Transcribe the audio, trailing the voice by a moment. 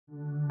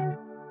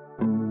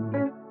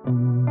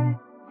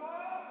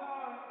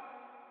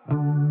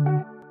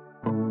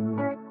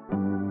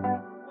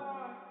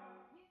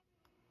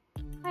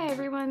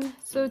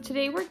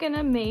today we're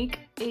gonna make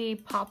a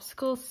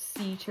popsicle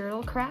sea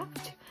turtle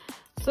craft.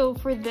 So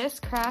for this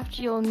craft,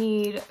 you'll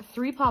need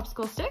 3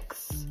 popsicle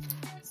sticks,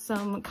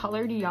 some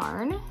colored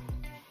yarn,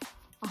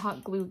 a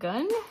hot glue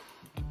gun.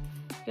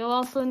 You'll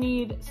also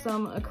need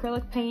some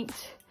acrylic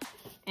paint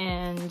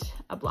and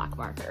a black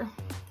marker.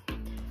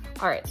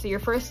 All right, so your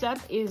first step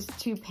is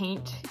to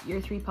paint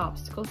your 3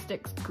 popsicle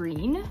sticks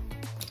green.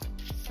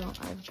 So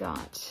I've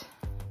got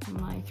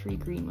my 3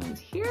 green ones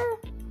here.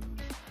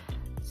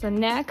 So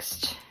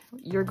next,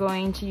 you're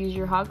going to use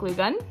your hot glue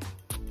gun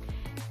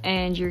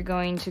and you're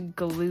going to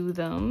glue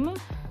them,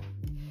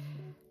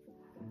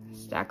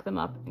 stack them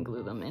up and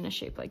glue them in a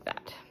shape like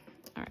that.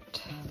 All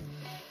right.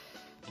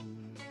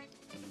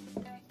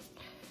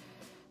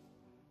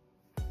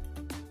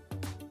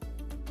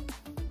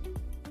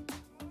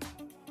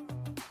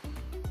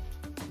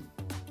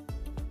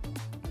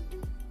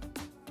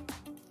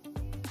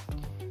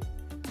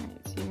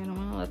 So you're gonna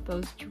wanna let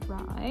those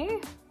dry.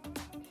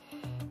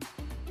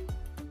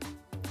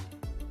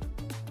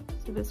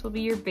 So this will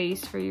be your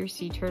base for your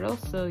sea turtle,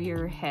 so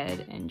your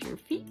head and your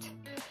feet.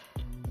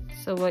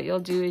 So what you'll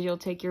do is you'll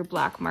take your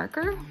black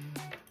marker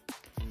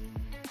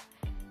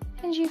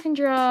and you can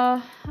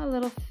draw a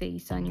little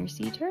face on your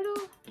sea turtle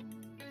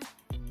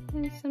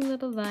and some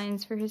little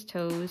lines for his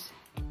toes.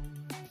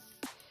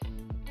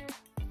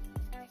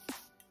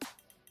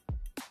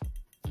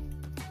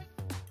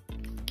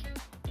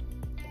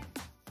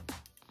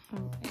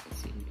 Alright,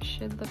 so you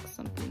should look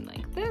something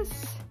like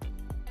this.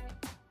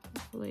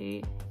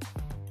 Hopefully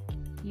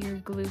your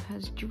glue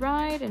has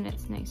dried and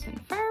it's nice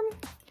and firm.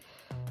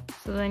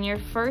 So then your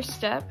first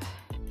step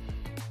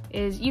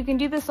is, you can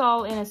do this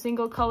all in a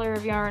single color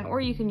of yarn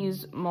or you can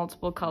use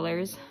multiple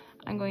colors.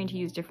 I'm going to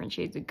use different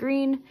shades of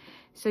green.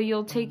 So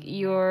you'll take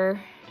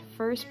your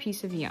first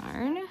piece of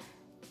yarn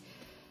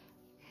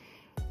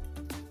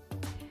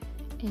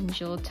and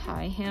you'll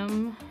tie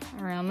him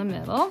around the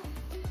middle.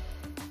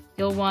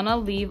 You'll want to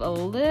leave a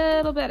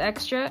little bit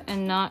extra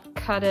and not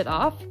cut it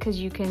off because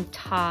you can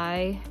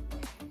tie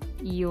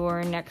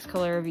your next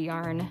color of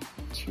yarn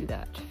to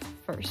that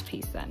first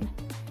piece then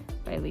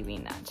by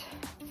leaving that.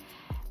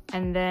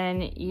 And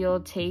then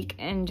you'll take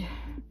and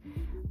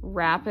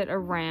wrap it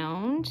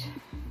around,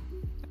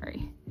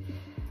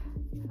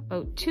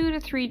 about 2 to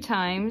 3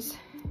 times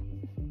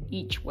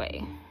each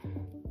way,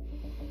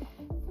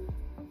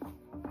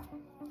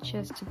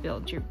 just to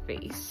build your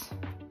base.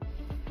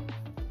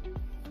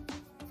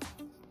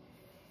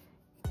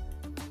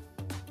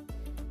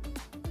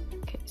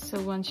 So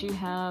once you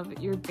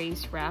have your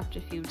base wrapped a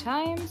few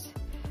times,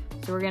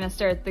 so we're gonna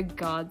start the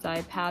God's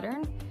Eye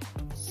pattern.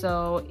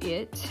 So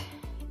it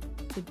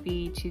would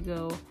be to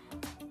go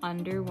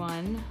under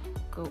one,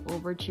 go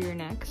over to your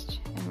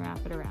next and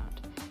wrap it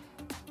around.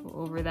 Go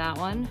over that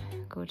one,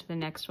 go to the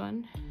next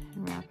one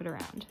and wrap it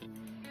around.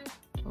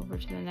 Over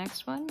to the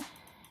next one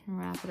and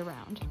wrap it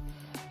around.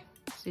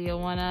 So you'll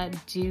wanna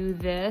do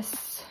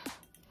this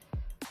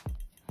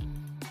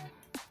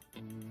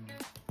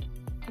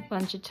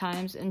bunch of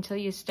times until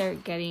you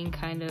start getting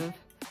kind of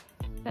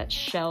that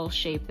shell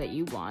shape that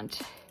you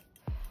want.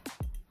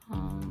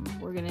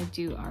 We're gonna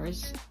do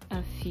ours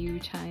a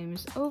few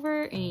times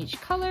over in each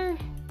color.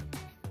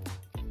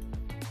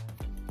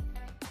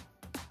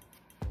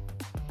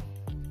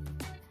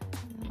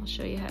 And I'll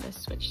show you how to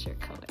switch their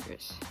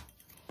colors.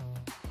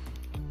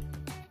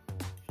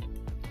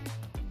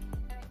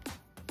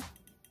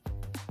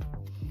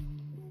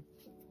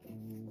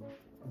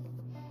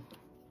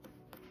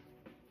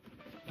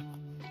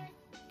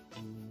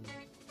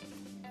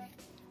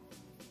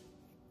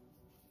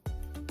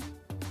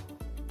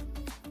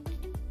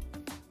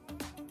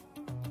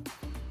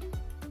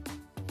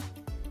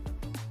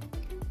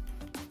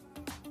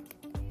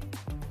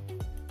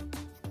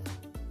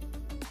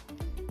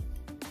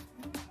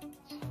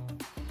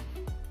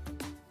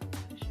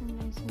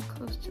 Nice and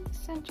close to the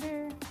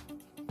center.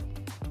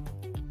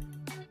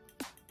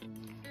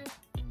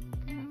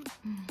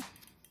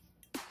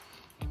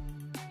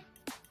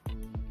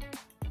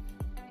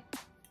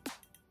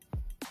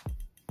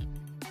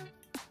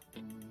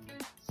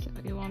 So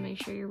you want to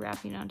make sure you're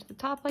wrapping onto the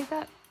top like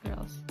that, or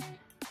else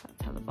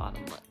that's how the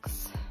bottom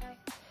looks.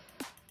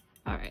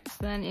 All right, so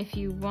then if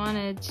you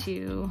wanted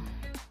to,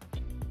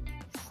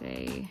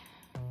 say,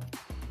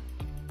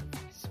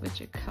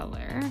 switch a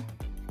color,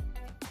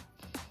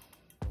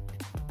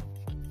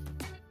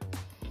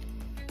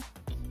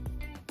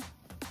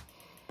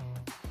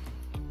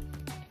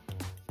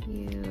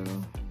 you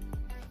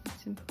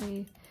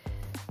simply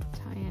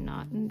tie a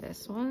knot in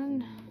this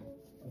one.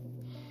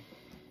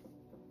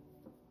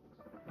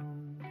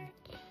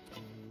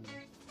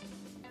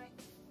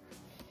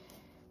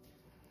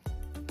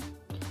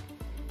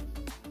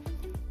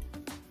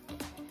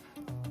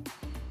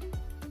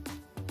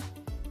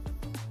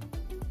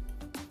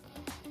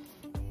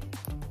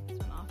 This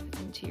one off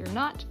into your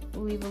knot.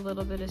 Leave a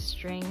little bit of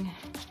string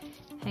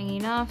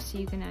hanging off so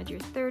you can add your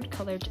third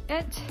color to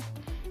it.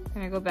 We're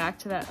gonna go back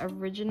to that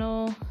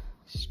original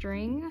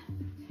string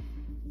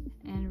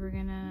and we're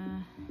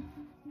gonna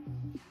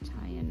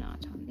tie a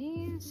knot on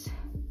these.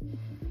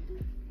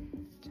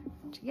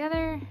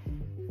 together.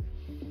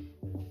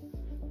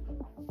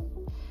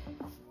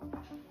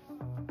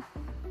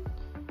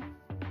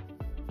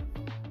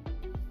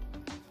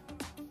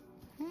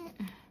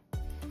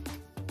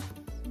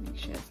 Make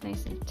sure it's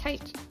nice and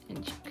tight,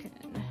 and you can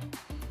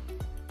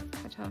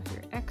cut off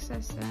your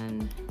excess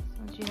then.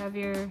 Once you have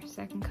your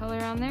second color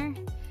on there,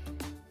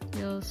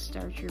 you'll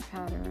start your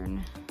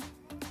pattern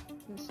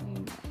the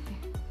same way.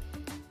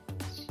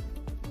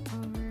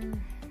 Over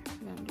and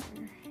under.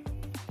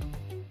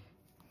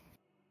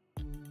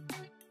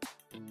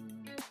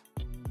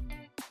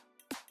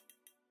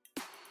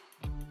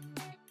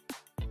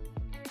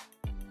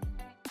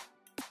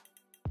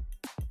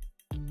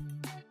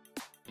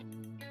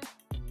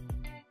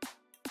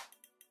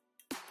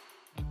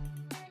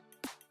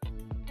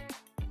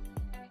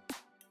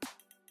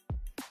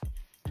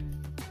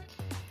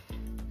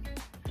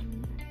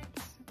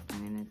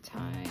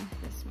 Tie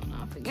this one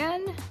off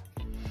again,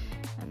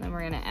 and then we're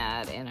going to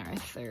add in our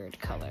third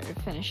color to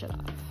finish it off.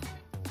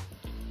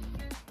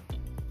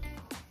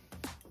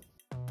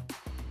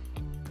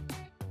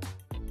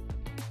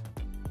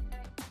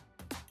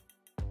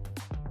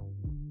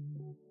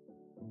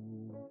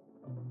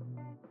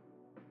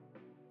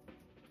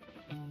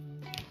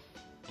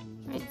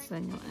 Right, so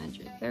then you'll add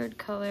your third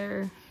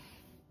color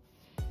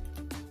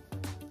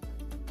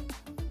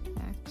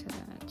back to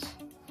that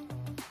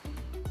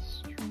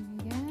string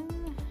again.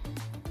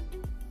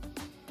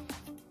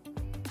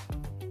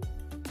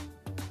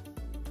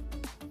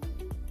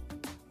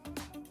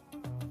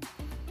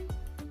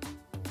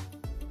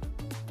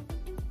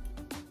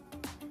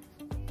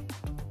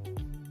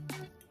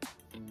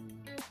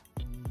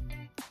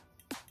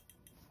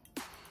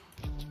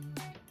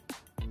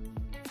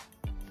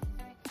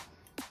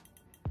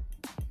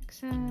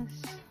 And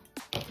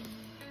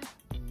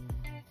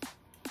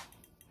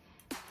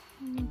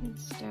you can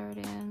start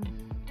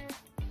in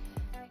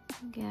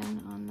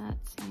again on that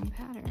same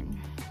pattern.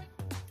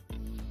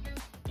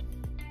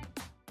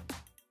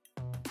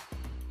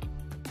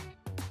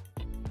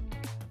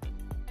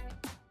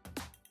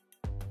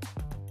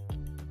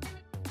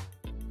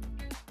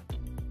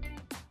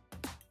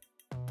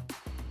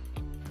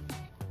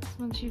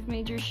 Once you've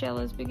made your shell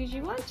as big as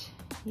you want,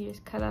 you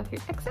just cut off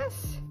your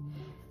excess,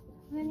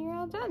 and then you're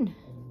all done.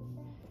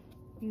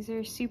 These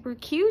are super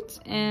cute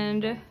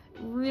and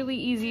really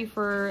easy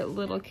for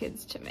little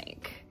kids to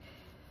make.